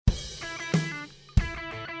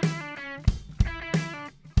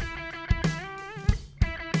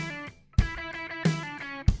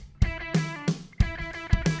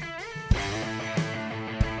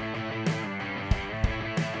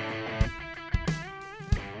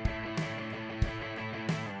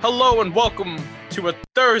Hello and welcome to a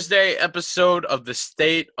Thursday episode of the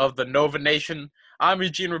State of the Nova Nation. I'm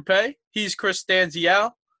Eugene Rapay. He's Chris Stanzial.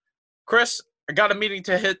 Chris, I got a meeting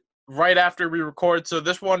to hit right after we record, so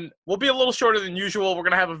this one will be a little shorter than usual. We're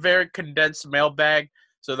going to have a very condensed mailbag,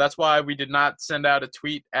 so that's why we did not send out a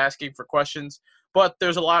tweet asking for questions. But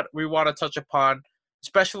there's a lot we want to touch upon,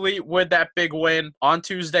 especially with that big win on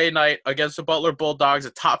Tuesday night against the Butler Bulldogs,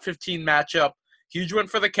 a top 15 matchup. Huge win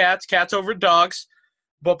for the Cats, Cats over Dogs.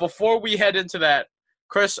 But before we head into that,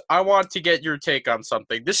 Chris, I want to get your take on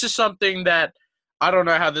something. This is something that I don't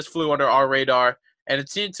know how this flew under our radar, and it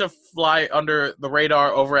seemed to fly under the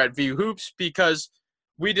radar over at VU Hoops because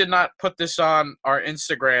we did not put this on our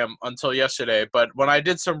Instagram until yesterday. But when I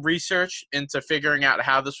did some research into figuring out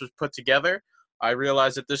how this was put together, I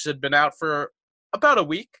realized that this had been out for about a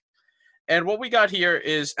week. And what we got here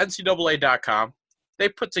is NCAA.com. They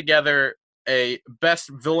put together a best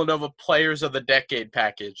Villanova Players of the Decade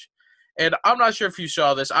package. And I'm not sure if you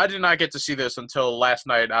saw this. I did not get to see this until last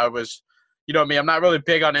night. I was, you know me, I'm not really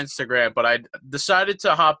big on Instagram, but I decided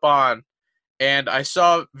to hop on and I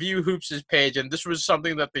saw VU Hoops' page, and this was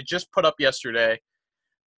something that they just put up yesterday.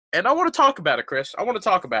 And I want to talk about it, Chris. I want to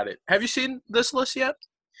talk about it. Have you seen this list yet?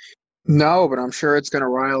 No, but I'm sure it's going to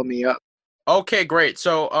rile me up. Okay, great.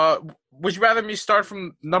 So would you rather me start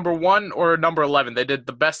from number 1 or number 11? They did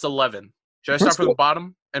the best 11. Should I start from the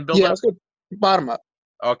bottom and build up? Let's go bottom up.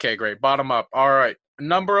 Okay, great. Bottom up. All right.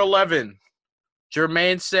 Number 11,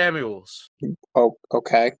 Jermaine Samuels. Oh,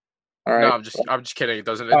 okay. All right. No, I'm just kidding. It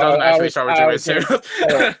doesn't actually start with Jermaine Samuels.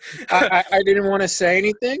 I didn't want to say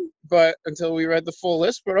anything, but until we read the full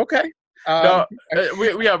list. But okay. No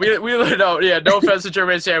offense to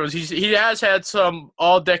Jermaine Samuels. He has had some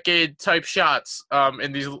all-decade type shots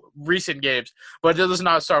in these recent games, but it does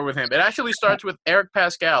not start with him. It actually starts with Eric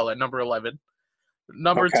Pascal at number 11.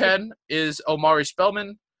 Number 10 is Omari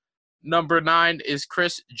Spellman. Number 9 is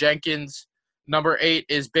Chris Jenkins. Number 8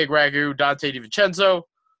 is Big Ragu Dante DiVincenzo.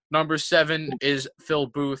 Number 7 is Phil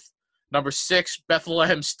Booth. Number 6,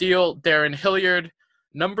 Bethlehem Steel Darren Hilliard.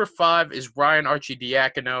 Number 5 is Ryan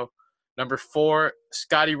Arcidiacono. Number 4,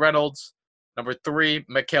 Scotty Reynolds. Number 3,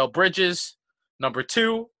 Mikal Bridges. Number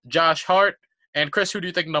 2, Josh Hart. And Chris, who do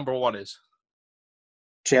you think number 1 is?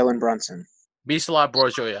 Jalen Brunson. Misalat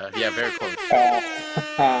Borjoya. Yeah, very close.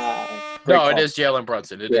 No, it is Jalen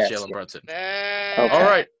Brunson. It is Jalen Brunson. Okay. All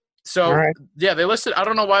right. So, yeah, they listed – I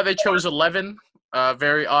don't know why they chose 11.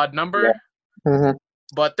 Very odd number. Yeah. Mm-hmm.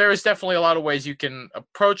 But there is definitely a lot of ways you can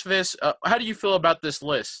approach this. How do you feel about this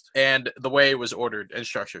list and the way it was ordered and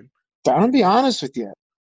structured? I'm going to be honest with you.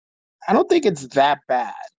 I don't think it's that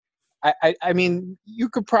bad. I mean, you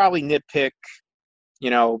could probably nitpick,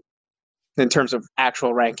 in terms of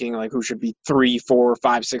actual ranking, like who should be 3, 4,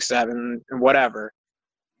 5, 6, 7, and whatever.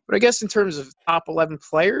 But I guess in terms of top 11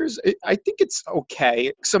 players, I think it's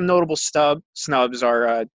okay. Some notable snubs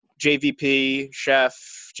are JVP, Chef,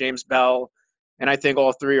 James Bell, and I think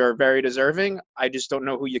all 3 are very deserving. I just don't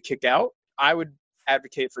know who you kick out. I would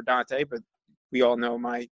advocate for Dante, but we all know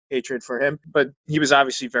my hatred for him. But he was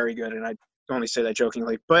obviously very good, and I only say that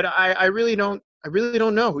jokingly. But I really don't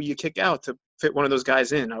know who you kick out to fit one of those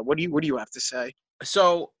guys in. What do you have to say?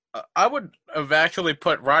 So I would have actually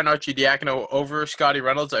put Ryan Arcidiacono over Scotty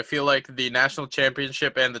Reynolds. I feel like the national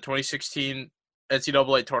championship and the 2016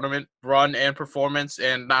 NCAA tournament run and performance,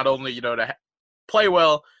 and not only to play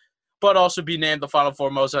well, but also be named the Final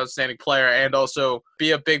Four most outstanding player and also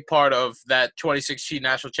be a big part of that 2016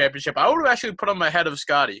 national championship. I would have actually put him ahead of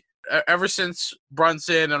Scotty. Ever since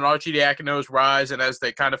Brunson and Arcidiacono's rise and as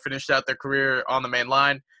they kind of finished out their career on the main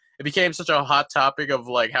line, it became such a hot topic of,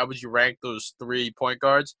 like, how would you rank those 3 point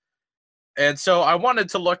guards? And so I wanted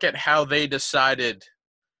to look at how they decided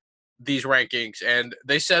these rankings. And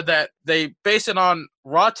they said that they base it on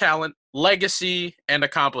raw talent, legacy, and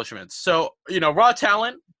accomplishments. So, raw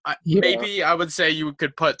talent, maybe I would say you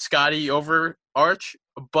could put Scotty over Arch,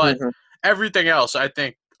 but everything else, I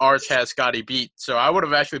think Arch has Scotty beat. So I would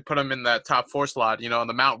have actually put him in that top 4 slot, in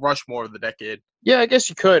the Mount Rushmore of the decade. Yeah, I guess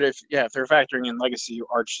you could if they're factoring in legacy.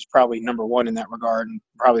 Arch is probably number 1 in that regard, and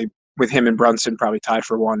probably with him and Brunson probably tied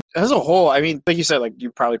for 1. As a whole, I mean, like you said, like you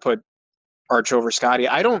probably put Arch over Scotty.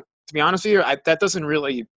 I don't, to be honest with you, that doesn't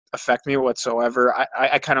really affect me whatsoever.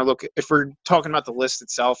 I kind of look, if we're talking about the list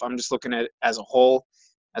itself, I'm just looking at it as a whole,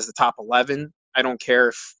 as the top 11. I don't care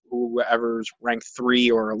if whoever's ranked 3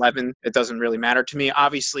 or 11. It doesn't really matter to me.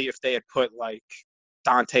 Obviously, if they had put like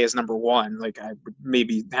Dante as number 1, like I would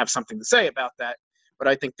maybe have something to say about that. But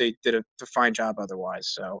I think they did a fine job otherwise.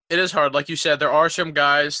 So it is hard. Like you said, there are some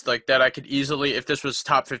guys like that I could easily, if this was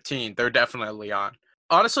top 15, they're definitely on.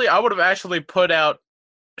 Honestly, I would have actually put out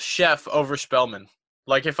Chef over Spellman.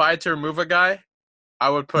 Like, if I had to remove a guy, I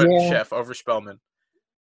would put Yeah. Chef over Spellman.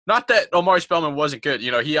 Not that Omari Spellman wasn't good.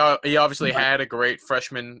 He obviously Right. had a great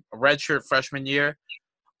redshirt freshman year.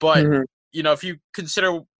 But, Mhm. if you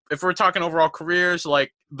consider, if we're talking overall careers,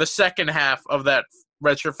 like the second half of that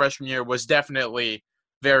redshirt freshman year was definitely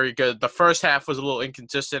very good. The first half was a little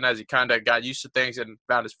inconsistent as he kind of got used to things and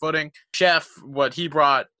found his footing. Chef, what he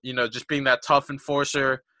brought, just being that tough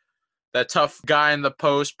enforcer, that tough guy in the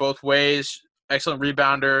post both ways, excellent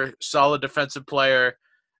rebounder, solid defensive player,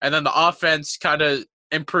 and then the offense kind of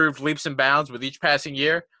improved leaps and bounds with each passing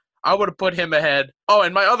year. I would have put him ahead. Oh,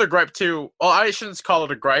 and my other gripe too. Well, I shouldn't call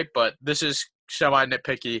it a gripe, but this is semi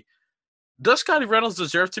nitpicky. Does Scotty Reynolds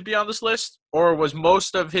deserve to be on this list, or was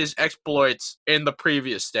most of his exploits in the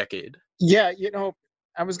previous decade? Yeah,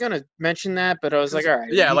 I was gonna mention that, but I was like, all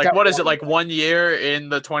right, Yeah, he like got what is it, one. like 1 year in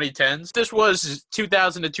the 2010s? This was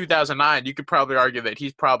 2000 to 2009. You could probably argue that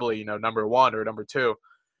he's probably, number one or number two.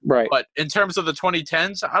 Right. But in terms of the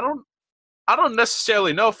 2010s, I don't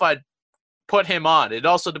necessarily know if I'd put him on. It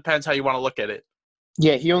also depends how you want to look at it.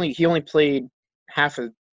 Yeah, he only played half a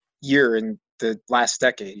year in the last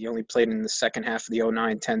decade. He only played in the second half of the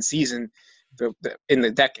 09-10 season in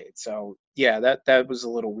the decade. So, yeah, that was a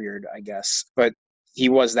little weird, I guess. But he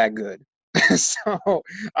was that good. So,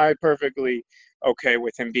 I'm perfectly okay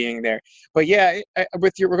with him being there. But, yeah,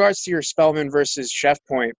 with your regards to your Spellman versus Chef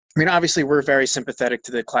point, I mean, obviously, we're very sympathetic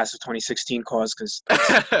to the class of 2016 cause because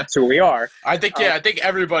that's who we are. I think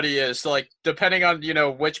everybody is. So, like, depending on,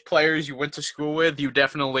 which players you went to school with, you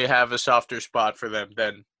definitely have a softer spot for them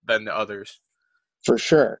than the others. For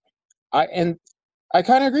sure. I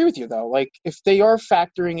kind of agree with you though. Like if they are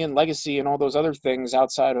factoring in legacy and all those other things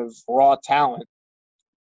outside of raw talent,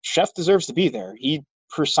 Chef deserves to be there. He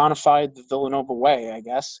personified the Villanova way, I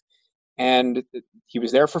guess. And he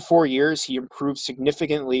was there for 4 years. He improved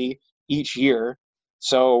significantly each year.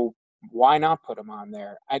 So why not put him on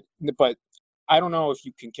there? But I don't know if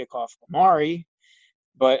you can kick off Amari,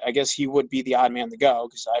 but I guess he would be the odd man to go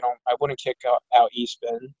because I wouldn't kick out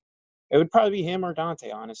Eastman. It would probably be him or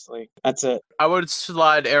Dante, honestly. That's it. I would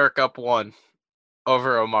slide Eric up one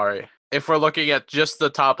over Omari. If we're looking at just the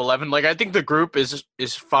top 11, like I think the group is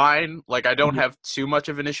fine. Like I don't have too much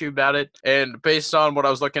of an issue about it. And based on what I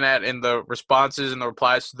was looking at in the responses and the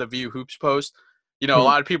replies to the View Hoops post, a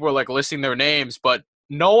lot of people were like listing their names, but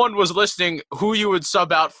no one was listing who you would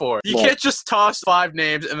sub out for. You can't just toss 5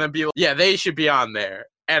 names and then be like, yeah, they should be on there.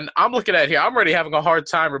 And I'm looking at it here. I'm already having a hard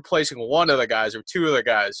time replacing one of the guys or 2 of the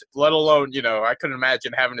guys, let alone, I couldn't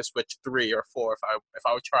imagine having to switch 3 or 4 if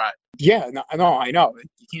I would try. Yeah, no, I know.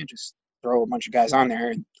 You can't just throw a bunch of guys on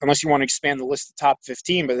there unless you want to expand the list to top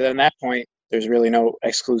 15. But at that point, there's really no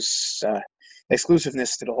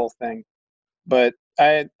exclusiveness to the whole thing. But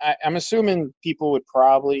I'm assuming people would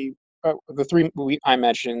probably the 3 I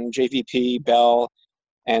mentioned: JVP, Bell,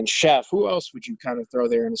 and Chef. Who else would you kind of throw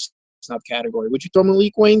there in a snub category? Would you throw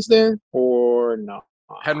Malik Waynes there or no?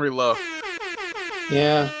 Henry Lowe.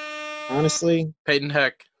 Yeah, honestly, Peyton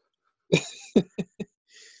Heck.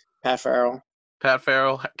 Pat Farrell.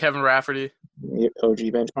 Kevin Rafferty.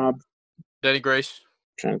 OG bench mob. Denny Grace.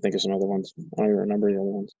 Trying to think of some other ones. I don't even remember the other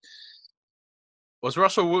ones. Was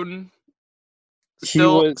Russell Wooten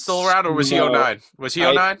still around, or was he 09? Was he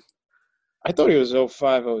 09? I thought he was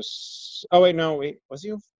 05. Oh, wait, no, wait. Was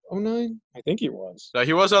he 09? I think he was. No,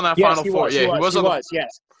 he was on that Final Four. He was,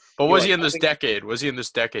 yes. But was he in this decade? Was he in this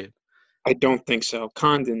decade? I don't think so.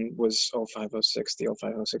 Condon was 05, 06, the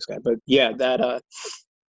 05, 06 guy. But, yeah, that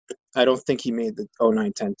I don't think he made the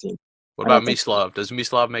 09-10 team. What about Mislav? Does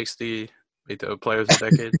Mislav make the Players of the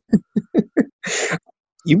Decade?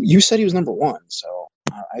 You said he was number 1, so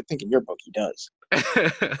I think in your book he does.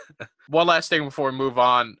 One last thing before we move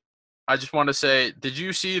on. I just want to say, did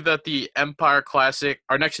you see that the Empire Classic,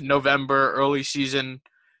 our next November early season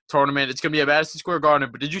tournament, it's going to be at Madison Square Garden,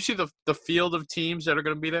 but did you see the field of teams that are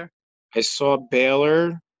going to be there? I saw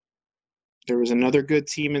Baylor. There was another good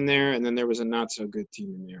team in there, and then there was a not-so-good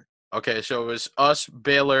team in there. Okay, so it was us,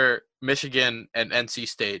 Baylor, Michigan, and NC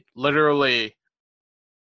State. Literally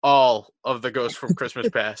all of the ghosts from Christmas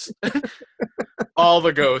Past. All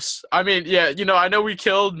the ghosts. I mean, yeah, I know we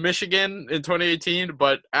killed Michigan in 2018,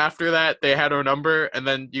 but after that, they had our number. And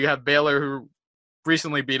then you have Baylor, who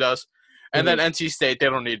recently beat us. And then NC State, they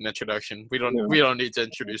don't need an introduction. We don't need to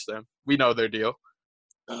introduce them. We know their deal.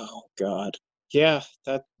 Oh, God. Yeah,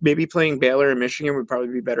 that maybe playing Baylor and Michigan would probably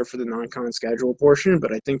be better for the non-con schedule portion,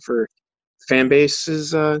 but I think for fan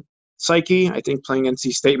base's psyche, I think playing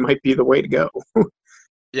NC State might be the way to go.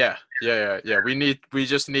 Yeah. We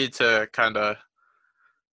just need to kind of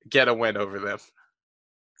get a win over them.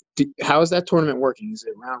 How is that tournament working? Is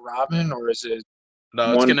it round robin or is it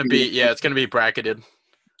No, it's One gonna be it's gonna be bracketed.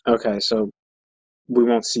 Okay, so we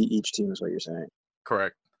won't see each team, is what you're saying.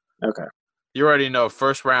 Correct. Okay. You already know.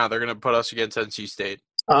 First round, they're gonna put us against NC State.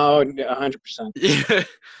 Oh, 100%. Yeah.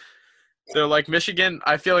 They're like Michigan.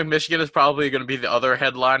 I feel like Michigan is probably going to be the other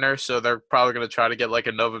headliner, so they're probably going to try to get like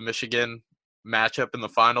a Nova Michigan matchup in the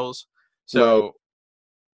finals. Right. So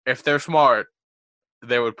if they're smart,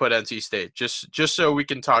 they would put NC State just so we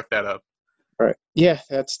can talk that up. Right. Yeah,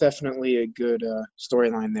 that's definitely a good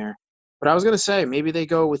storyline there. But I was going to say, maybe they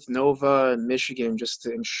go with Nova and Michigan just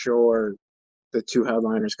to ensure the two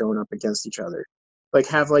headliners going up against each other. Like,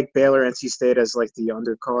 have, like, Baylor, NC State as, like, the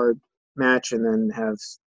undercard match, and then have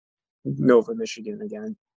Nova, Michigan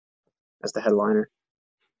again as the headliner.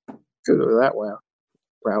 Could go that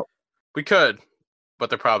route. We could, but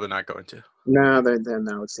they're probably not going to. No,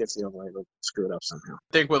 no, it's the other way. They'll screw it up somehow.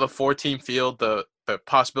 I think with a 4-team field, the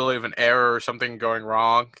possibility of an error or something going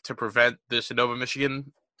wrong to prevent this Nova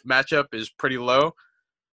Michigan matchup is pretty low.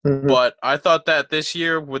 Mm-hmm. But I thought that this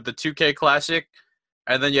year with the 2K Classic,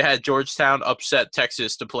 and then you had Georgetown upset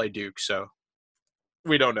Texas to play Duke, so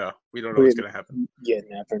we don't know. We don't know what's going to happen. Yeah,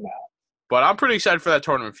 never know. But I'm pretty excited for that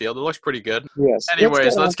tournament field. It looks pretty good. Yes.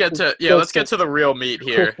 Anyways, let's get to the real meat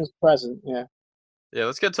here. Christmas present, yeah. Yeah,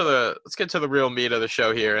 let's get to the real meat of the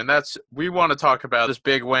show here, and that's we want to talk about this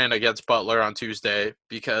big win against Butler on Tuesday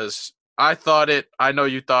because I know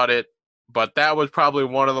you thought it, but that was probably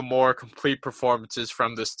one of the more complete performances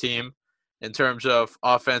from this team in terms of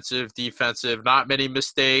offensive, defensive, not many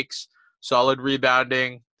mistakes, solid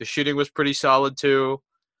rebounding. The shooting was pretty solid too,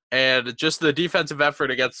 and just the defensive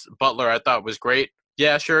effort against Butler I thought was great.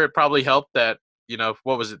 Yeah, sure, it probably helped that,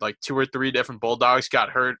 what was it, like 2 or 3 different Bulldogs got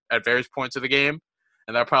hurt at various points of the game.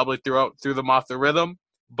 And that probably threw them off the rhythm.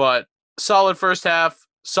 But solid first half,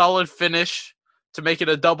 solid finish to make it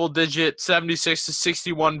a double-digit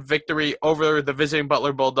 76-61 victory over the visiting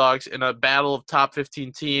Butler Bulldogs in a battle of top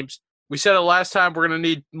 15 teams. We said it last time, we're going to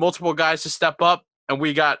need multiple guys to step up, and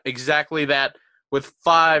we got exactly that with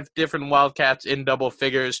 5 different Wildcats in double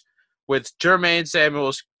figures with Jermaine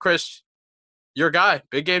Samuels. Chris, your guy,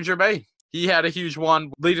 big game Jermaine. He had a huge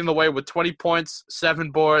one, leading the way with 20 points,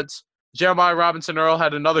 7 boards. Jeremiah Robinson-Earl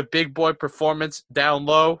had another big boy performance down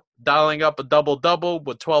low, dialing up a double-double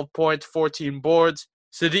with 12 points, 14 boards.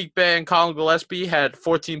 Saddiq Bey and Colin Gillespie had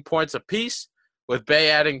 14 points apiece, with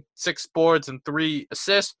Bey adding 6 boards and 3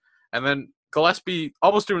 assists. And then Gillespie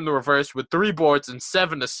almost doing the reverse with 3 boards and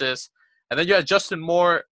 7 assists. And then you had Justin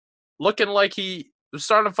Moore looking like he was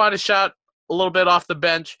starting to find a shot a little bit off the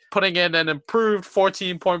bench, putting in an improved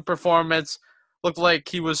 14-point performance. Looked like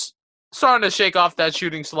he was starting to shake off that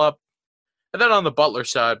shooting slump. And then on the Butler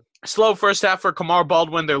side, slow first half for Kamar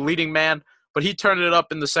Baldwin, their leading man, but he turned it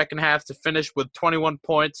up in the second half to finish with 21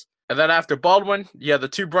 points. And then after Baldwin, you had the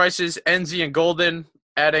 2 Bryces, Enzi and Golden,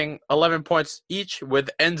 adding 11 points each, with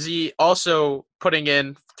Enzi also putting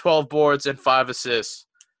in 12 boards and 5 assists.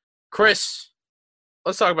 Chris,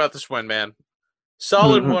 let's talk about this win, man.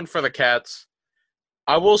 Solid one for the Cats.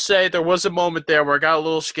 I will say there was a moment there where it got a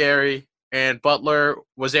little scary, and Butler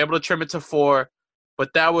was able to trim it to 4.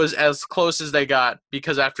 But that was as close as they got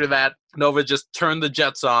because after that, Nova just turned the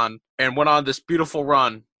Jets on and went on this beautiful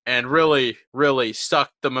run and really, really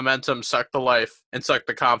sucked the momentum, sucked the life, and sucked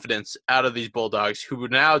the confidence out of these Bulldogs, who would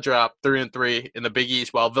now drop 3-3 in the Big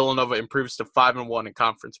East while Villanova improves to 5-1 in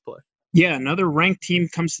conference play. Yeah, another ranked team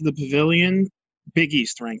comes to the Pavilion. Big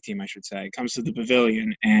East ranked team, I should say, comes to the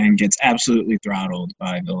Pavilion and gets absolutely throttled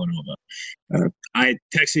by Villanova. I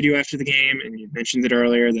texted you after the game, and you mentioned it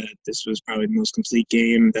earlier that this was probably the most complete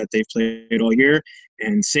game that they've played all year.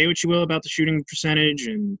 And say what you will about the shooting percentage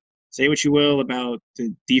and say what you will about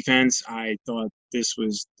the defense, I thought this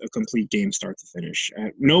was a complete game start to finish.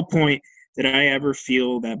 At no point did I ever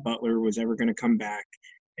feel that Butler was ever going to come back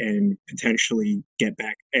and potentially get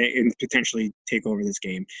back and potentially take over this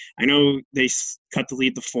game. I know they cut the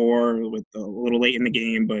lead to 4 with a little late in the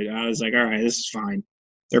game, but I was like, all right, this is fine.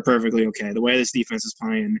 They're perfectly okay. The way this defense is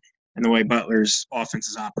playing and the way Butler's offense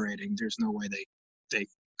is operating, there's no way they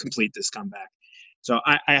complete this comeback. So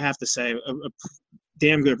I have to say a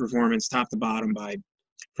damn good performance top to bottom by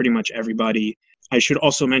pretty much everybody. I should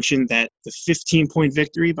also mention that the 15-point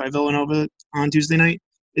victory by Villanova on Tuesday night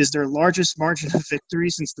is their largest margin of victory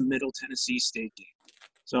since the Middle Tennessee State game.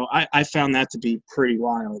 So I found that to be pretty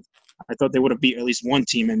wild. I thought they would have beat at least one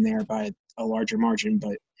team in there by a larger margin,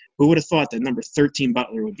 but who would have thought that number 13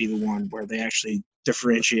 Butler would be the one where they actually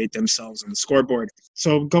differentiate themselves on the scoreboard.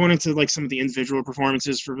 So going into like some of the individual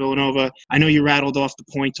performances for Villanova, I know you rattled off the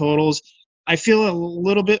point totals. I feel a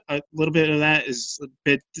little bit of that is a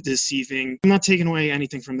bit deceiving. I'm not taking away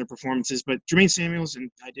anything from their performances, but Jermaine Samuels, and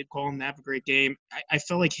I did call him to have a great game. I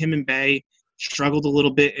felt like him and Bay struggled a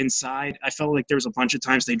little bit inside. I felt like there was a bunch of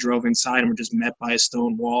times they drove inside and were just met by a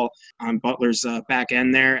stone wall on Butler's back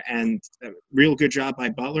end there, and a real good job by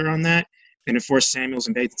Butler on that. And it forced Samuels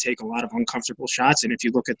and Bay to take a lot of uncomfortable shots. And if you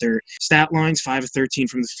look at their stat lines, 5 of 13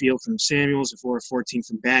 from the field from Samuels and 4 of 14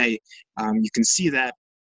 from Bay, you can see that.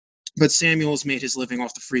 But Samuels made his living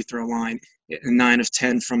off the free throw line, 9 of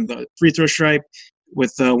 10 from the free throw stripe,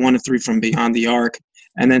 with 1 of 3 from beyond the arc.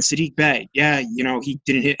 And then Saddiq Bey, he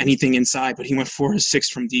didn't hit anything inside, but he went 4 of 6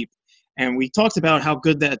 from deep. And we talked about how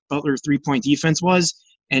good that Butler three-point defense was.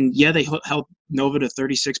 And yeah, they held Nova to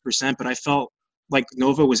 36%, but I felt like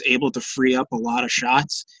Nova was able to free up a lot of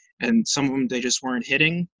shots, and some of them they just weren't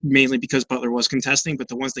hitting, mainly because Butler was contesting, but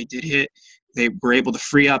the ones they did hit, they were able to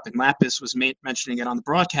free up. And Lapis was mentioning it on the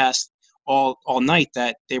broadcast all night,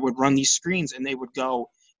 that they would run these screens and they would go,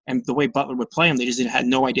 and the way Butler would play them, they just had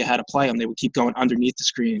no idea how to play them. They would keep going underneath the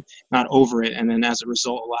screen, not over it, and then as a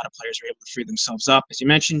result, a lot of players were able to free themselves up. As you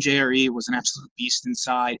mentioned, JRE was an absolute beast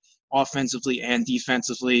inside, offensively and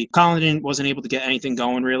defensively. Collin wasn't able to get anything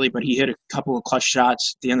going really, but he hit a couple of clutch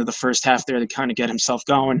shots at the end of the first half there to kind of get himself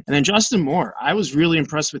going. And then Justin Moore, I was really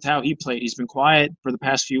impressed with how he played. He's been quiet for the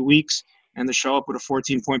past few weeks, and to show up with a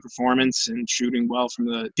 14-point performance and shooting well from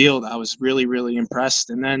the field, I was really, really impressed.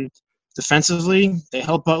 And then defensively, they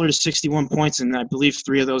held Butler to 61 points, and I believe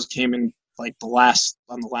 3 of those came in on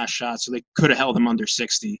the last shot, so they could have held him under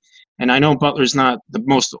 60. And I know Butler's not the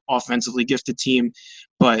most offensively gifted team,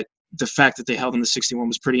 but the fact that they held him to 61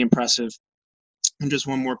 was pretty impressive. And just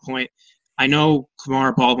one more point. I know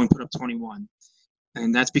Kamar Baldwin put up 21,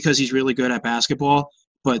 and that's because he's really good at basketball.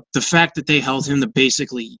 But the fact that they held him to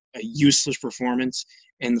basically a useless performance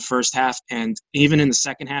in the first half, and even in the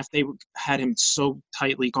second half, they had him so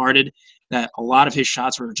tightly guarded that a lot of his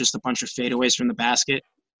shots were just a bunch of fadeaways from the basket.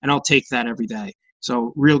 And I'll take that every day.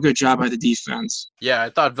 So real good job by the defense. Yeah,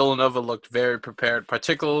 I thought Villanova looked very prepared,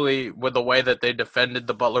 particularly with the way that they defended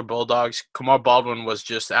the Butler Bulldogs. Kamar Baldwin was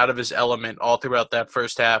just out of his element all throughout that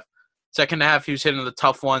first half. Second half, he was hitting the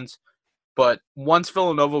tough ones. But once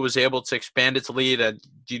Villanova was able to expand its lead, and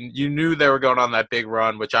you knew they were going on that big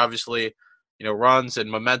run, which obviously, runs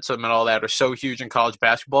and momentum and all that are so huge in college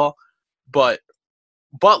basketball. But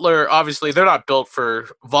Butler, obviously, they're not built for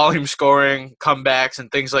volume scoring, comebacks,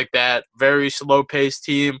 and things like that. Very slow-paced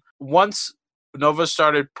team. Once Nova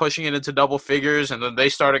started pushing it into double figures, and then they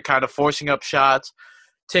started kind of forcing up shots,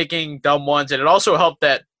 taking dumb ones, and it also helped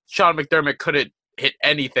that Sean McDermott couldn't hit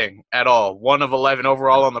anything at all. 1 of 11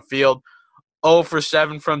 overall on the field, 0 for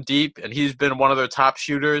 7 from deep, and he's been one of their top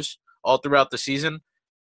shooters all throughout the season.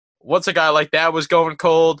 Once a guy like that was going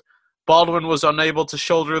cold, Baldwin was unable to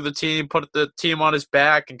shoulder the team, put the team on his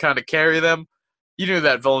back, and kind of carry them. You knew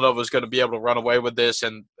that Villanova was going to be able to run away with this,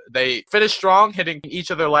 and they finished strong, hitting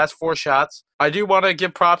each of their last 4 shots. I do want to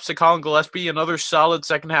give props to Colin Gillespie, another solid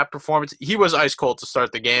second-half performance. He was ice cold to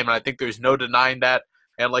start the game, and I think there's no denying that.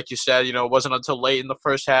 And like you said, it wasn't until late in the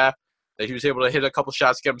first half that he was able to hit a couple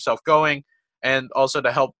shots, get himself going, and also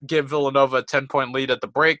to help give Villanova a 10-point lead at the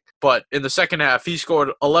break. But in the second half, he scored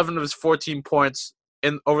 11 of his 14 points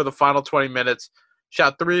over the final 20 minutes,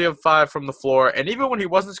 shot 3 of 5 from the floor, and even when he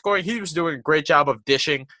wasn't scoring, he was doing a great job of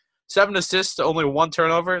dishing. 7 assists to only 1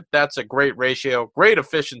 turnover. That's a great ratio, great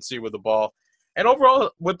efficiency with the ball. And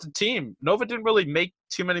overall, with the team, Nova didn't really make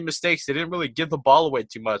too many mistakes. They didn't really give the ball away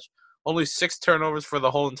too much. Only 6 turnovers for the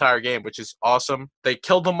whole entire game, which is awesome. They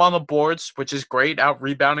killed them on the boards, which is great,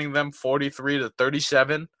 out-rebounding them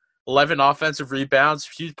 43-37. 11 offensive rebounds.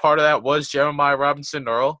 A huge part of that was Jeremiah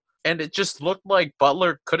Robinson-Earl. And it just looked like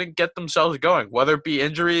Butler couldn't get themselves going, whether it be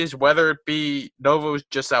injuries, whether it be Nova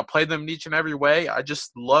just outplayed them in each and every way. I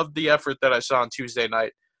just loved the effort that I saw on Tuesday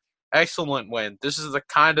night. Excellent win. This is the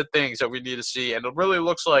kind of things that we need to see, and it really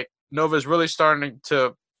looks like Nova is really starting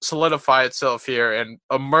to solidify itself here and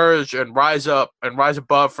emerge and rise up and rise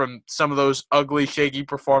above from some of those ugly, shaky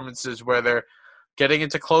performances where they're getting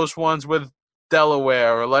into close ones with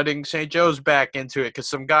Delaware or letting St. Joe's back into it because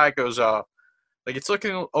some guy goes off. It's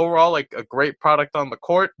looking overall like a great product on the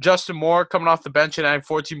court. Justin Moore coming off the bench and adding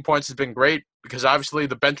 14 points has been great because obviously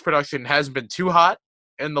the bench production hasn't been too hot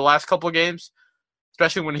in the last couple of games,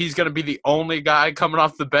 especially when he's going to be the only guy coming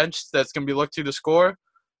off the bench that's going to be looked to score.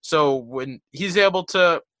 So when he's able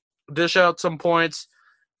to dish out some points,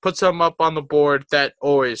 put some up on the board, that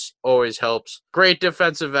always helps. Great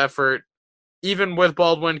defensive effort. Even with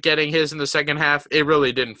Baldwin getting his in the second half, it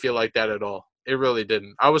really didn't feel like that at all. It really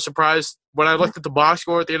didn't. I was surprised when I looked at the box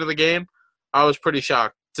score at the end of the game. I was pretty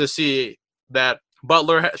shocked to see that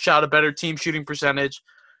Butler shot a better team shooting percentage,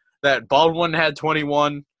 that Baldwin had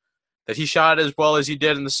 21, that he shot as well as he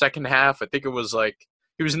did in the second half. I think it was like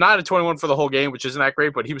he was 9 of 21 for the whole game, which isn't that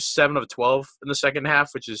great, but he was 7 of 12 in the second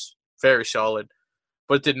half, which is very solid,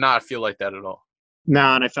 but it did not feel like that at all.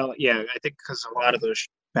 No, and I felt, yeah, I think because a lot of those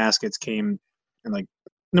baskets came and like,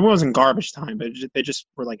 there wasn't garbage time, but they just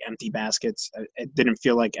were like empty baskets. It didn't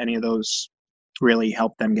feel like any of those really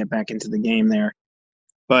helped them get back into the game there.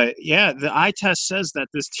 But yeah, the eye test says that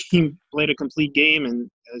this team played a complete game, and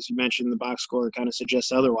as you mentioned, the box score kind of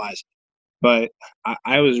suggests otherwise. But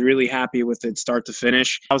I was really happy with it start to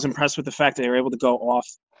finish. I was impressed with the fact that they were able to go off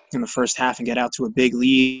in the first half and get out to a big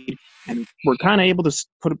lead, and were kind of able to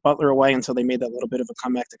put Butler away until they made that little bit of a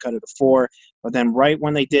comeback to cut it to 4. But then right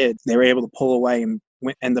when they did, they were able to pull away and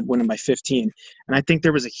end up winning by 15. And I think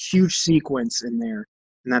there was a huge sequence in there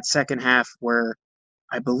in that second half where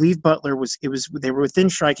I believe Butler they were within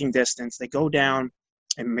striking distance. They go down,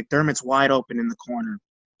 and McDermott's wide open in the corner,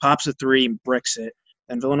 pops a 3 and bricks it.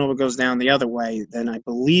 Then Villanova goes down the other way. Then I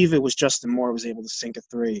believe it was Justin Moore was able to sink a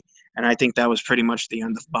 3. And I think that was pretty much the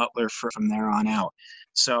end of Butler from there on out.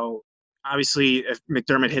 So obviously, if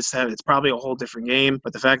McDermott hits that, it's probably a whole different game.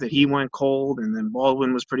 But the fact that he went cold and then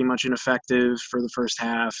Baldwin was pretty much ineffective for the first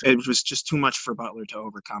half, it was just too much for Butler to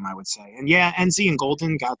overcome, I would say. And yeah, Enzi and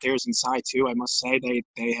Golden got theirs inside too. I must say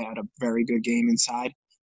they had a very good game inside.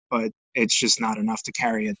 But it's just not enough to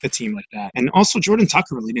carry a team like that. And also, Jordan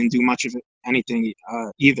Tucker really didn't do much of anything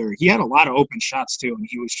either. He had a lot of open shots too, and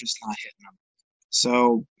he was just not hitting them.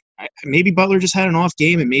 So maybe Butler just had an off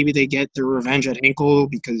game, and maybe they get their revenge at Hinkle,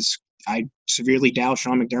 because I severely doubt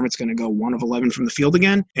Sean McDermott's going to go 1 of 11 from the field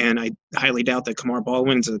again, and I highly doubt that Kamar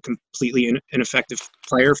Baldwin's a completely ineffective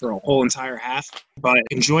player for a whole entire half. But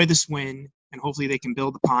enjoy this win. And hopefully they can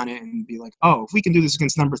build upon it and be like, oh, if we can do this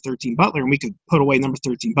against number 13 Butler and we could put away number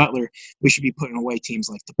 13 Butler, we should be putting away teams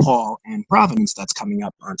like DePaul and Providence that's coming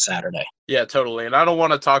up on Saturday. Yeah, totally. And I don't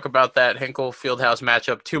want to talk about that Hinkle Fieldhouse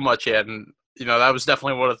matchup too much yet. And, that was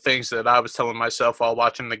definitely one of the things that I was telling myself while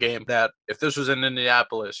watching the game, that if this was in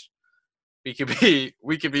Indianapolis, we could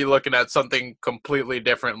be looking at something completely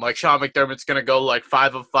different. Like Sean McDermott's going to go like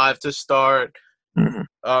 5 of 5 to start. Mm-hmm.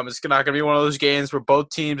 It's not going to be one of those games where both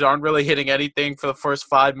teams aren't really hitting anything for the first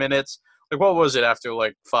 5 minutes. Like, what was it after,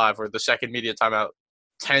 like, 5 or the second media timeout?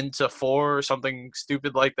 10-4 or something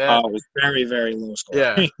stupid like that? Oh, it was very, very low score.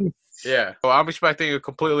 Yeah. Yeah. So I'm expecting a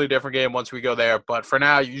completely different game once we go there. But for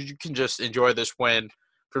now, you can just enjoy this win.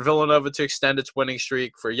 For Villanova to extend its winning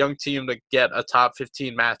streak, for a young team to get a top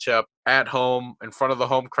 15 matchup at home in front of the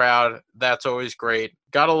home crowd, that's always great.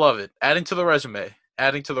 Gotta love it. Adding to the resume.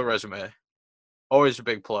 Always a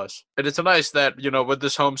big plus. And it's nice that, with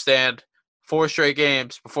this homestand, 4 straight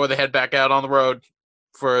games before they head back out on the road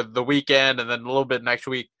for the weekend and then a little bit next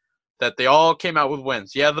week, that they all came out with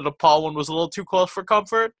wins. Yeah, the DePaul one was a little too close for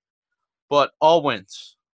comfort, but all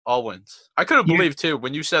wins. All wins. I couldn't believe, too,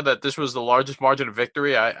 when you said that this was the largest margin of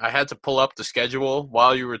victory, I had to pull up the schedule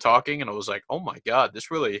while you were talking, and I was like, oh, my God,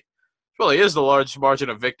 this really is the largest margin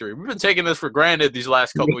of victory. We've been taking this for granted these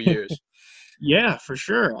last couple of years. Yeah, for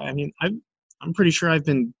sure. I mean, I'm pretty sure I've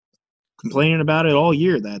been complaining about it all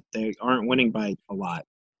year that they aren't winning by a lot,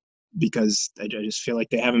 because I just feel like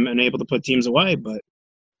they haven't been able to put teams away. But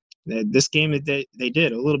this game, they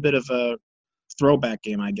did a little bit of a throwback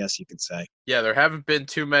game, I guess you could say. Yeah, there haven't been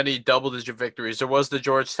too many double-digit victories. There was the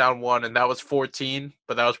Georgetown one, and that was 14,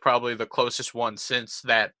 but that was probably the closest one since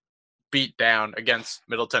that beat down against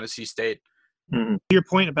Middle Tennessee State. Mm-hmm. Your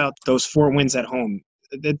point about those 4 wins at home,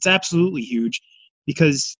 it's absolutely huge,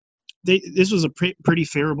 because this was a pretty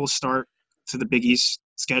favorable start to the Big East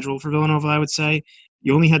schedule for Villanova, I would say.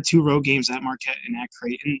 You only had 2 road games at Marquette and at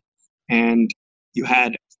Creighton, and you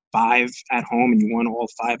had 5 at home, and you won all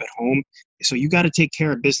 5 at home. So you got to take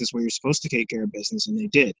care of business where you're supposed to take care of business, and they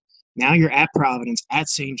did. Now you're at Providence, at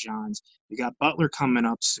St. John's. You got Butler coming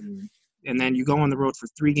up soon, and then you go on the road for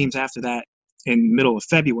 3 games after that in the middle of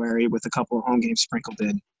February with a couple of home games sprinkled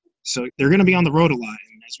in. So they're going to be on the road a lot,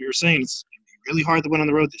 and as we were saying, it's really hard to win on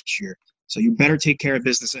the road this year. So you better take care of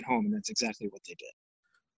business at home, and that's exactly what they did.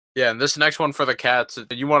 Yeah, and this next one for the Cats,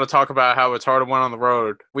 you want to talk about how it's hard to win on the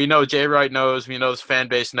road. We know Jay Wright knows, we know this fan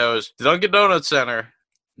base knows. The Dunkin' Donuts Center,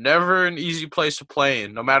 never an easy place to play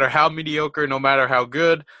in. No matter how mediocre, no matter how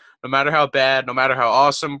good, no matter how bad, no matter how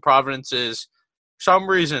awesome Providence is, for some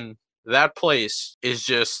reason, that place is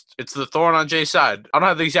just, it's the thorn on Jay's side. I don't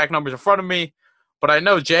have the exact numbers in front of me, but I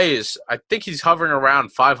know Jay is, I think he's hovering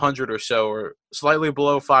around 500 or so, or slightly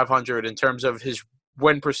below 500 in terms of his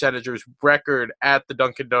win percentages record at the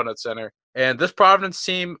Dunkin' Donuts Center. And this Providence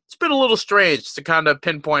team, it's been a little strange to kind of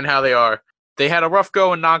pinpoint how they are. they had a rough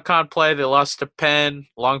go in non-con play. They lost to Penn,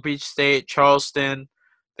 Long Beach State, Charleston.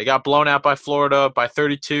 They got blown out by Florida by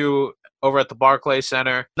 32 over at the Barclays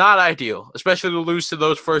Center. Not ideal, especially to lose to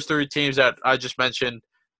those first three teams that I just mentioned,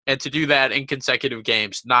 and to do that in consecutive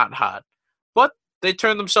games. Not hot. But they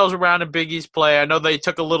turned themselves around in Big East play. I know they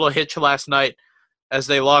took a little hitch last night as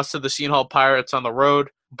they lost to the Seton Hall Pirates on the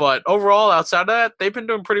road. But overall, outside of that, they've been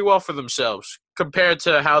doing pretty well for themselves compared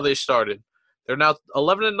to how they started. They're now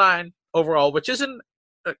 11-9 overall, which isn't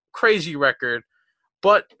a crazy record,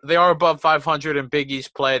 but they are above 500 in Big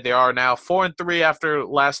East play. They are now 4-3 after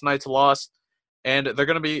last night's loss, and they're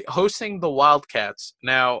going to be hosting the Wildcats.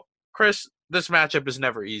 Now, Chris, this matchup is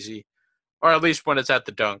never easy, or at least when it's at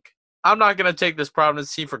the Dunk. I'm not going to take this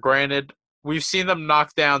Providence team for granted. We've seen them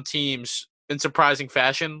knock down teams in surprising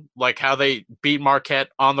fashion, like how they beat Marquette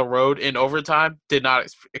on the road in overtime. Did not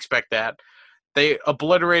expect that. They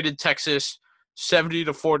obliterated Texas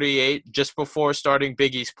 70-48 just before starting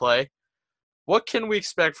Big East play. What can we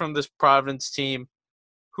expect from this Providence team?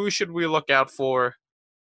 Who should we look out for?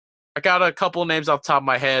 I got a couple names off the top of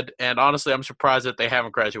my head, and honestly, I'm surprised that they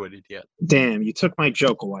haven't graduated yet. Damn, you took my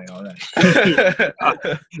joke away already.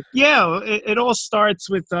 Yeah, it all starts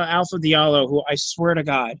with Alpha Diallo, who I swear to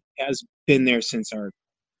God has been there since our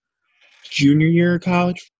junior year of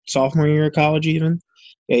college, sophomore year of college even.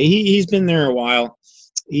 Yeah, he's been there a while.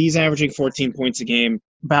 He's averaging 14 points a game,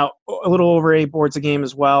 about a little over 8 boards a game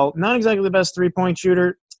as well. Not exactly the best three-point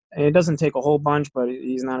shooter. It doesn't take a whole bunch, but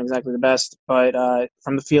he's not exactly the best. But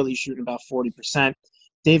from the field, he's shooting about 40%.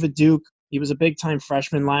 David Duke, he was a big-time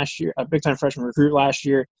freshman last year, a big-time freshman recruit last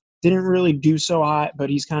year. Didn't really do so hot, but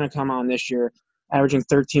he's kind of come on this year, averaging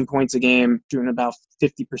 13 points a game, shooting about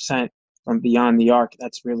 50% from beyond the arc.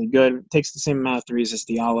 That's really good. Takes the same amount of threes as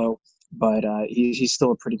Diallo, but he's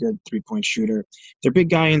still a pretty good three-point shooter. Their big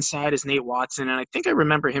guy inside is Nate Watson, and I think I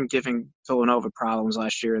remember him giving Villanova problems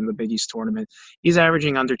last year in the Big East tournament. He's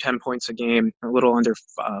averaging under 10 points a game, a little under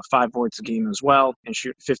 5 boards a game as well, and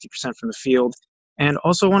shooting 50% from the field. And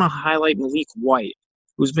also want to highlight Malik White,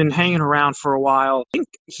 who's been hanging around for a while. I think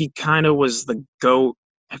he kind of was the GOAT.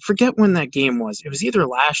 I forget when that game was. It was either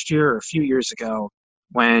last year or a few years ago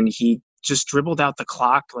when he just dribbled out the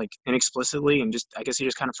clock like inexplicitly, and I guess he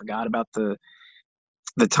just kind of forgot about the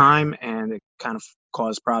time, and it kind of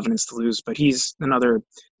caused Providence to lose. But he's another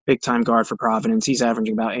big-time guard for Providence. He's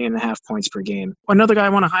averaging about 8.5 points per game. Another guy I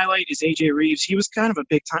want to highlight is A.J. Reeves. He was kind of a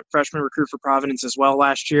big-time freshman recruit for Providence as well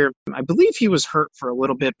last year. I believe he was hurt for a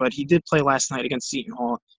little bit, but he did play last night against Seton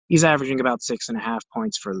Hall. He's averaging about 6.5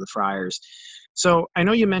 points for the Friars. So I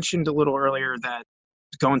know you mentioned a little earlier that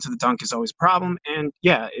going to the Dunk is always a problem, and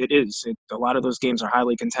yeah, it is. A lot of those games are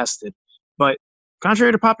highly contested. But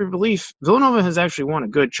contrary to popular belief, Villanova has actually won a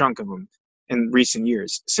good chunk of them in recent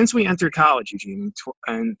years. Since we entered college, Eugene,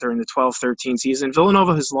 and during the 12-13 season,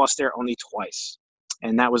 Villanova has lost there only twice.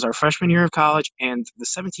 And that was our freshman year of college, and the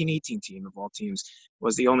 17-18 team of all teams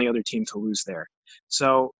was the only other team to lose there.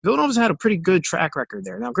 So Villanova's had a pretty good track record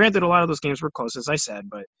there. Now, granted, a lot of those games were close, as I said,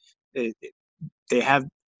 but they have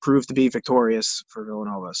proved to be victorious for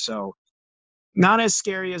Villanova. So not as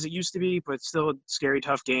scary as it used to be, but still a scary,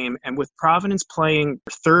 tough game. And with Providence playing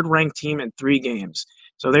their third-ranked team in 3 games.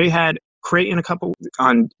 So they had Creighton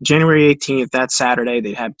on January 18th, that Saturday.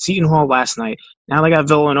 They had Seton Hall last night. Now they got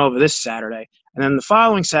Villanova this Saturday. And then the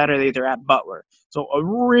following Saturday, they're at Butler. So a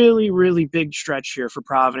really, really big stretch here for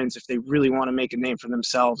Providence if they really want to make a name for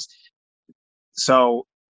themselves. So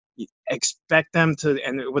expect them to,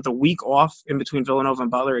 and with a week off in between Villanova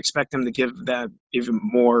and Butler, expect them to give that even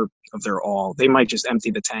more of their all. They might just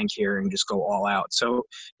empty the tank here and just go all out. So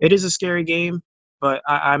it is a scary game, but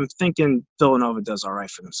I'm thinking Villanova does all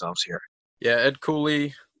right for themselves here. Yeah, Ed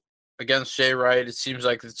Cooley against Jay Wright, it seems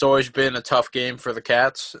like it's always been a tough game for the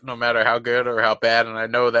Cats, no matter how good or how bad. And I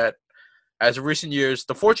know that as of recent years,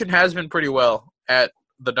 the fortune has been pretty well at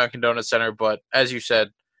the Dunkin' Donuts Center, but as you said,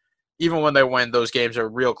 even when they win, those games are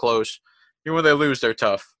real close. Even when they lose, they're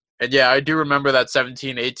tough. And yeah, I do remember that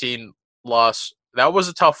 17-18 loss. That was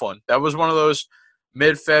a tough one. That was one of those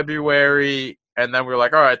mid-February, and then we were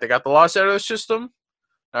like, all right, they got the loss out of the system.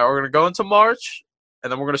 Now we're going to go into March,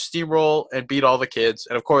 and then we're going to steamroll and beat all the kids.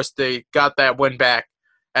 And, of course, they got that win back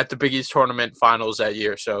at the Big East Tournament Finals that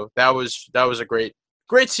year. So that was a great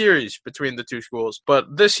series between the two schools.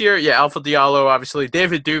 But this year, yeah, Alpha Diallo, obviously.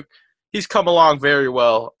 David Duke, he's come along very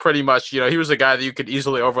well, pretty much. He was a guy that you could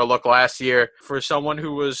easily overlook last year. For someone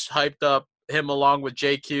who was hyped up, him along with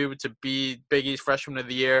JQ to be Big East Freshman of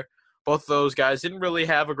the Year, both of those guys didn't really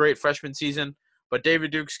have a great freshman season, but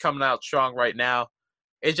David Duke's coming out strong right now.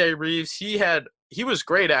 AJ Reeves, he was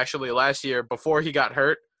great actually last year before he got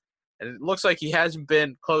hurt, And it looks like he hasn't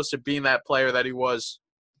been close to being that player that he was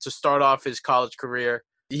to start off his college career.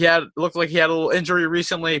 Looked like he had a little injury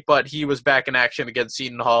recently, but he was back in action against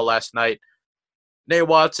Seton Hall last night. Nate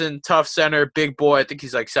Watson, tough center, big boy. I think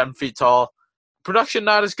he's like 7 feet tall. Production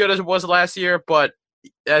not as good as it was last year, but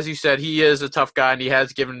as you said, he is a tough guy, and he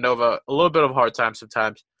has given Nova a little bit of a hard time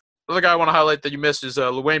sometimes. Another guy I want to highlight that you missed is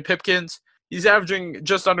Luwane Pipkins. He's averaging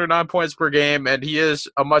just under 9 points per game, and he is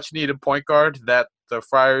a much-needed point guard that the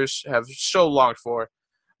Friars have so longed for.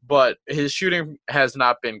 But his shooting has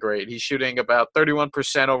not been great. He's shooting about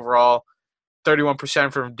 31% overall,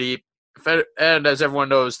 31% from deep. And as everyone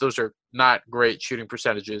knows, those are not great shooting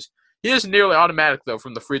percentages. He is nearly automatic, though,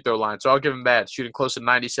 from the free throw line, so I'll give him that, shooting close to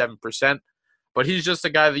 97%. But he's just a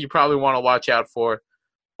guy that you probably want to watch out for.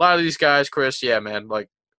 A lot of these guys, Chris, yeah, man, like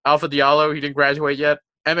Alpha Diallo, he didn't graduate yet.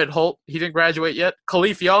 Emmett Holt, he didn't graduate yet.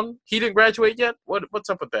 Khalif Young, he didn't graduate yet. What's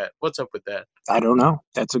up with that? What's up with that? I don't know.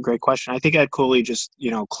 That's a great question. I think Ed Cooley just,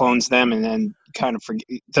 clones them and then kind of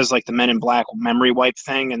does like the Men in Black memory wipe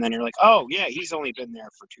thing. And then you're like, oh, yeah, he's only been there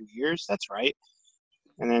for 2 years. That's right.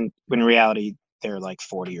 And then in reality, they're like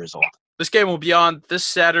 40 years old. This game will be on this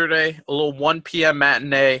Saturday, a little 1 p.m.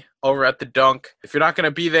 matinee over at the Dunk. If you're not going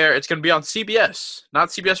to be there, it's going to be on CBS, not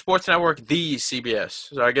CBS Sports Network, the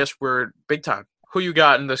CBS. So I guess we're big time. Who you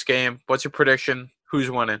got in this game? What's your prediction?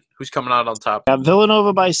 Who's winning? Who's coming out on top?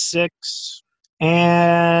 Villanova by 6.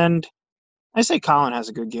 And I say Colin has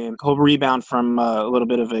a good game. He'll rebound from a little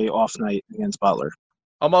bit of a off night against Butler.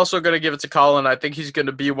 I'm also going to give it to Colin. I think he's going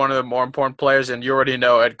to be one of the more important players, and you already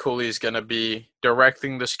know Ed Cooley is going to be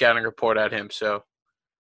directing the scouting report at him. So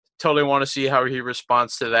totally want to see how he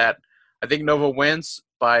responds to that. I think Nova wins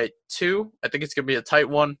by 2. I think it's going to be a tight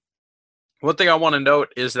one. One thing I want to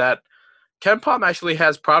note is that KenPom actually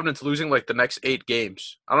has Providence losing like the next 8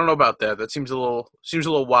 games. I don't know about that. That seems a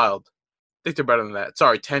little wild. I think they're better than that.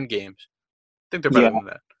 Sorry, 10 games. I think they're better than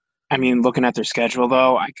that. I mean, looking at their schedule,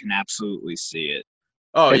 though, I can absolutely see it.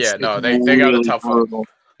 Oh, they got a tough brutal. one.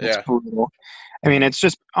 It's Yeah. brutal. I mean, it's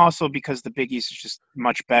just also because the Big East is just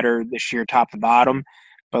much better this year, top to bottom.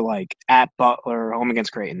 But, like, at Butler, home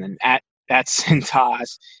against Creighton, then at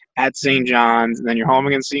Cintas, at St. John's, and then you're home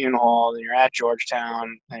against Seton Hall, then you're at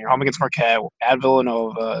Georgetown, then you're home against Marquette, at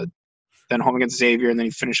Villanova, then home against Xavier, and then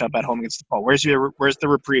you finish up at home against DePaul. Where's the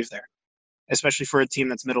reprieve there? Especially for a team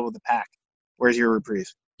that's middle of the pack. Where's your reprieve?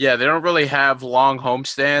 Yeah, they don't really have long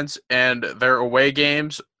homestands, and their away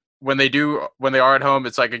games, when they are at home,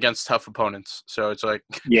 it's like against tough opponents. So it's like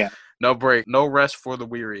no break, no rest for the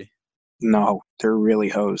weary. No, they're really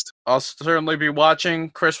hosed. I'll certainly be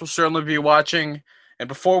watching. Chris will certainly be watching. And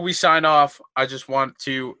before we sign off, I just want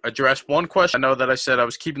to address one question. I know that I said I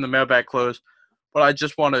was keeping the mailbag closed, but I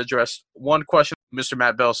just want to address one question. Mr.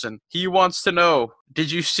 Matt Belson, he wants to know,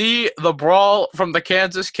 did you see the brawl from the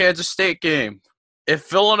Kansas State game? If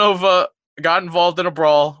Villanova got involved in a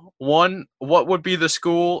brawl, 1, what would be the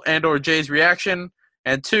school and or Jay's reaction?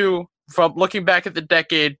 And 2, from looking back at the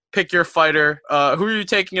decade, pick your fighter. Who are you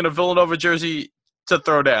taking in a Villanova jersey to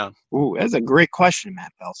throw down? Ooh, that's a great question,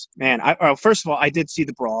 Matt Belson. Man, first of all, I did see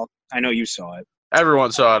the brawl. I know you saw it.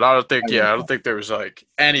 Everyone saw it. I don't think there was like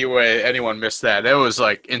any way anyone missed that. It was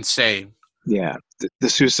like insane. Yeah, the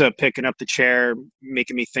Sousa picking up the chair,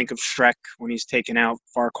 making me think of Shrek when he's taking out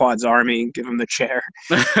Farquaad's army, give him the chair.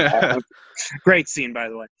 Great scene, by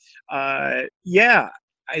the way.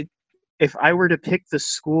 If I were to pick the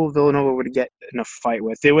school Villanova would get in a fight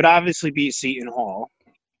with, it would obviously be Seton Hall,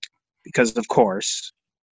 because of course.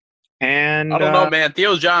 And I don't know, man.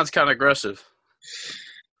 Theo John's kind of aggressive.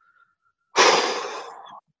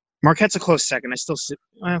 Marquette's a close second. It's still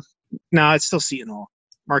Seton Hall.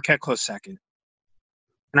 Marquette close second.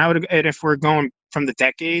 And if we're going from the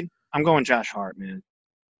decade, I'm going Josh Hart, man.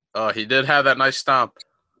 He did have that nice stomp.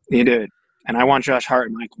 He did. And I want Josh Hart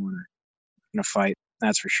in my corner in a fight.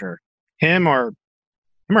 That's for sure. Him or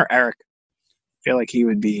Eric. I feel like he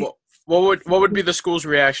would be. What would be the school's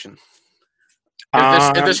reaction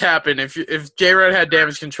if this happened? If J-Red had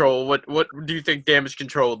damage control, what do you think damage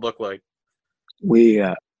control would look like?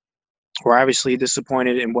 We're obviously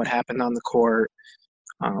disappointed in what happened on the court.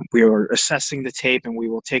 We are assessing the tape, and we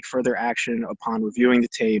will take further action upon reviewing the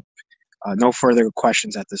tape. No further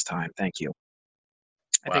questions at this time. Thank you.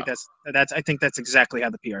 Wow. I think that's exactly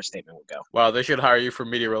how the PR statement will go. Wow, they should hire you for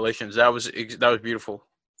media relations. That was beautiful.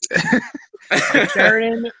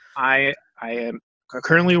 Sheridan, I am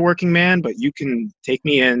currently a working man, but you can take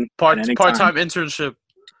me in part-time internship.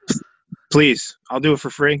 Please, I'll do it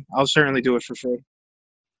for free. I'll certainly do it for free.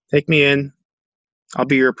 Take me in. I'll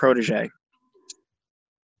be your protege.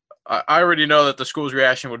 I already know that the school's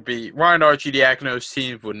reaction would be Ryan Archidiakonos'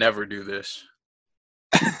 team would never do this.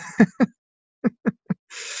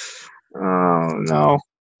 Oh no,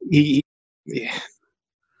 yeah,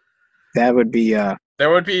 that would be There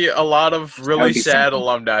would be a lot of that really would be sad something.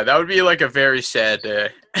 alumni. That would be like a very sad day.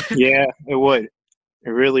 Yeah, it would. It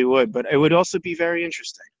really would. But it would also be very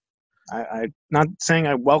interesting. I'm not saying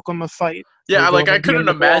I welcome a fight Yeah, over like I the end couldn't of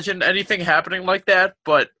the ball. imagine anything happening like that,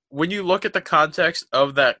 but when you look at the context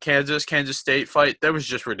of that Kansas State fight, that was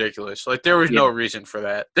just ridiculous. Like there was Yeah, no reason for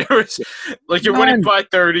that. There was yeah. like you're winning None. by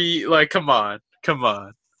 30, like come on. Come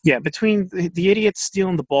on. Yeah, between the idiot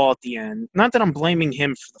stealing the ball at the end. Not that I'm blaming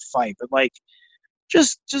him for the fight, but like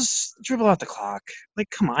just dribble out the clock. Like,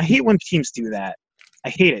 come on. I hate when teams do that. I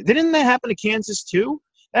hate it. Didn't that happen to Kansas too?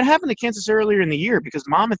 That happened to Kansas earlier in the year because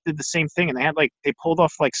Monmouth did the same thing and they pulled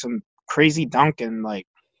off like some crazy dunk and like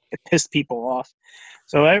it pissed people off.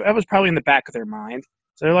 So I was probably in the back of their mind.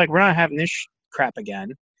 So they're like, we're not having this crap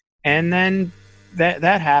again. And then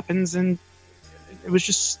that happens and it was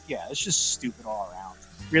just it's just stupid all around.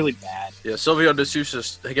 Really bad. Yeah, Silvio De Sousa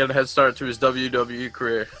getting a head start to his WWE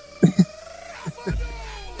career.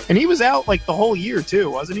 And he was out like the whole year too,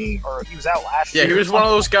 wasn't he? Or he was out last year. Yeah, he was one of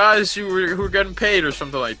those guys who were getting paid or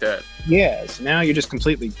something like that. Yeah, so now you just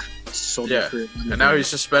completely sold your career. And now he's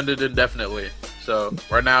suspended indefinitely. So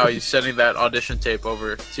right now he's sending that audition tape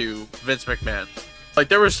over to Vince McMahon. Like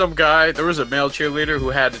there was a male cheerleader who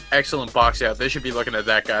had an excellent box out. They should be looking at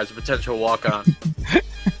that guy as a potential walk-on.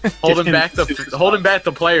 holding back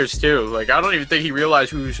the players too. Like I don't even think he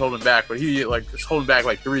realized who he was holding back, but he like was holding back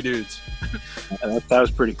like 3 dudes. That was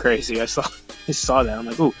pretty crazy. I saw that. I'm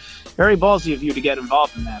like, ooh, very ballsy of you to get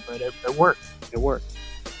involved in that, but it worked. It worked.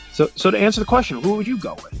 So to answer the question, who would you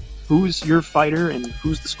go with? Who's your fighter, and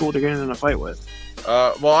who's the school they're getting in a fight with?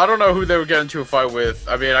 Well, I don't know who they would get into a fight with.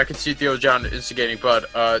 I mean, I could see Theo John instigating, but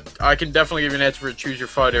I can definitely give you an answer for choose your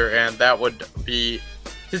fighter, and that would be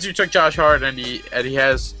since you took Josh Hart and he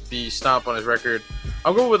has the stomp on his record.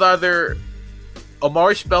 I'll go with either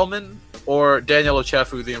Omari Spellman or Daniel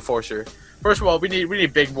Ochefu, the enforcer. First of all, we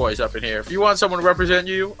need big boys up in here. If you want someone to represent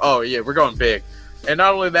you, oh yeah, we're going big. And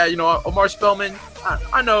not only that, Omar Spellman,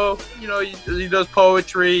 I know, he does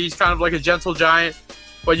poetry. He's kind of like a gentle giant,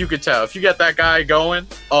 but you could tell if you get that guy going,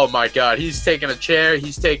 oh my God, he's taking a chair,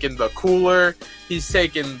 he's taking the cooler, he's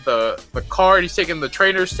taking the cart, he's taking the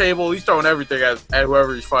trainer's table, he's throwing everything at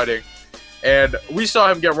whoever he's fighting. And we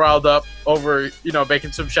saw him get riled up over,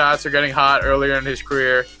 making some shots or getting hot earlier in his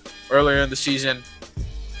career, earlier in the season.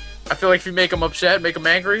 I feel like if you make him upset, make him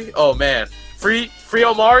angry, oh man. Free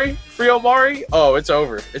Omari, oh, it's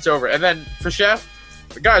over. It's over. And then for Chef,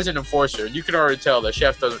 the guy's an enforcer. You can already tell that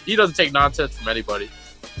Chef doesn't take nonsense from anybody.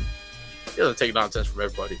 He doesn't take nonsense from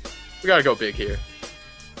everybody. We got to go big here.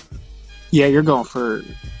 Yeah, you're going for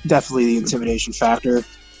definitely the intimidation factor.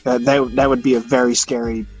 That would be a very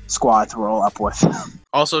scary squad to roll up with.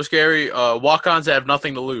 Also scary, walk-ons that have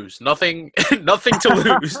nothing to lose. Nothing to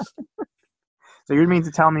lose. So you mean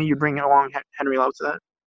to tell me you bring along Henry Lowe to that?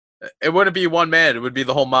 It wouldn't be one man. It would be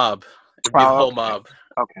the whole mob. It'd be the whole mob.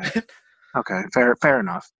 Okay. Okay. Fair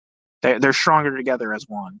enough. They're stronger together as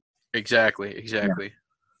one. Exactly. Yeah.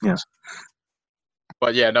 Yes.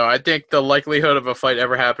 But yeah, no, I think the likelihood of a fight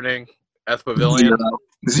ever happening at the pavilion,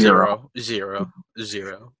 zero.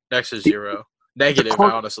 Next is zero. Negative,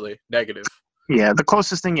 honestly. Negative. Yeah, the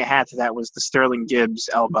closest thing you had to that was the Sterling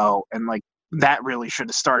Gibbs elbow, and like that really should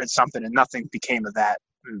have started something, and nothing became of that.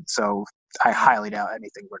 And so I highly doubt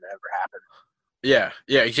anything would ever happen. Yeah.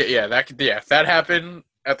 If that happened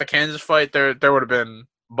at the Kansas fight, there would have been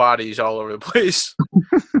bodies all over the place.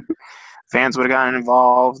 Fans would have gotten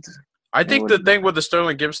involved. I think the thing with the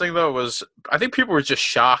Sterling Gibbs thing, though, was I think people were just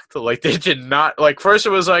shocked. Like, they did not – like, first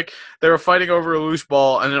it was like they were fighting over a loose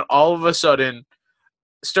ball, and then all of a sudden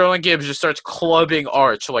Sterling Gibbs just starts clubbing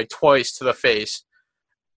Arch, like, twice to the face.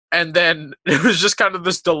 And then it was just kind of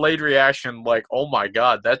this delayed reaction, like, oh, my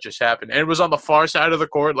God, that just happened. And it was on the far side of the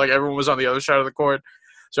court. Like, everyone was on the other side of the court.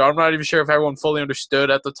 So I'm not even sure if everyone fully understood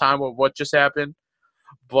at the time of what just happened.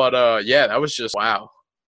 But, yeah, that was just wow.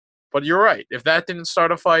 But you're right. If that didn't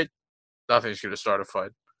start a fight, nothing's going to start a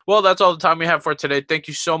fight. Well, that's all the time we have for today. Thank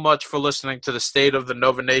you so much for listening to the State of the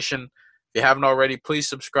Nova Nation. If you haven't already, please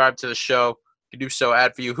subscribe to the show. You can do so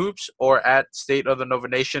at VU Hoops or at State of the Nova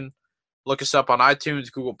Nation. Look us up on iTunes,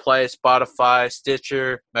 Google Play, Spotify,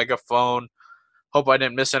 Stitcher, Megaphone. Hope I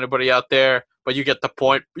didn't miss anybody out there, but you get the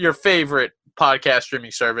point. Your favorite podcast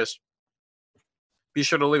streaming service. Be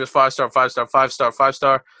sure to leave us 5-star, 5-star, 5-star,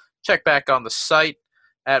 5-star. Check back on the site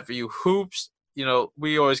at VU Hoops.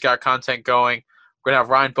 We always got content going. We're going to have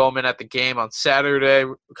Ryan Bowman at the game on Saturday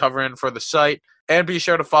covering for the site. And be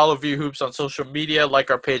sure to follow VU Hoops on social media,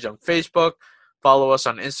 like our page on Facebook. Follow us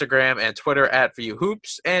on Instagram and Twitter at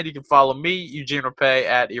VUHoops. And you can follow me, Eugene Rapay,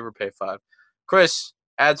 at eRapay5. Chris,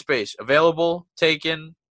 ad space. Available,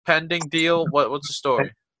 taken, pending deal? What's the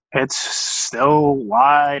story? It's still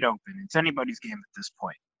wide open. It's anybody's game at this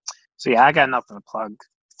point. So, yeah, I got nothing to plug.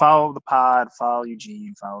 Follow the pod, follow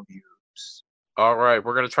Eugene, follow VUHoops. All right.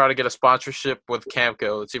 We're going to try to get a sponsorship with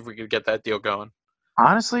Camco. Let's see if we can get that deal going.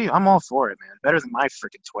 Honestly, I'm all for it, man. Better than my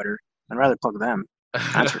freaking Twitter. I'd rather plug them.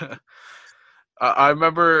 I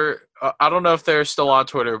remember, I don't know if they're still on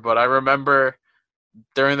Twitter, but I remember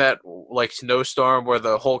during that like snowstorm where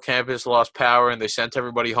the whole campus lost power and they sent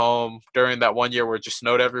everybody home during that 1 year where it just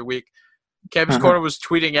snowed every week. Campus Corner was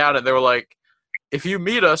tweeting out and they were like, if you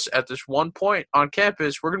meet us at this one point on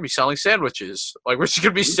campus, we're going to be selling sandwiches. Like, we're just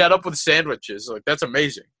going to be set up with sandwiches. Like, that's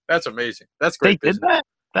amazing. That's amazing. That's great. They did that?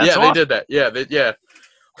 That's yeah, awesome. They did that. Yeah.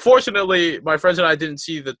 Fortunately, my friends and I didn't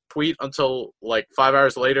see the tweet until like 5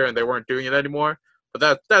 hours later, and they weren't doing it anymore.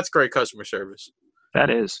 But that's great customer service. That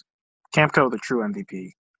is. Camco, the true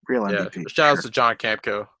MVP. Real MVP. Yeah. Shout out to John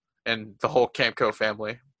Camco and the whole Camco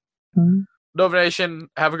family. Mm-hmm. Nova Nation,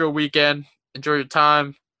 have a good weekend. Enjoy your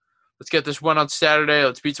time. Let's get this win on Saturday.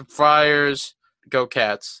 Let's beat some Friars. Go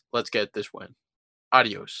Cats. Let's get this win.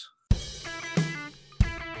 Adios.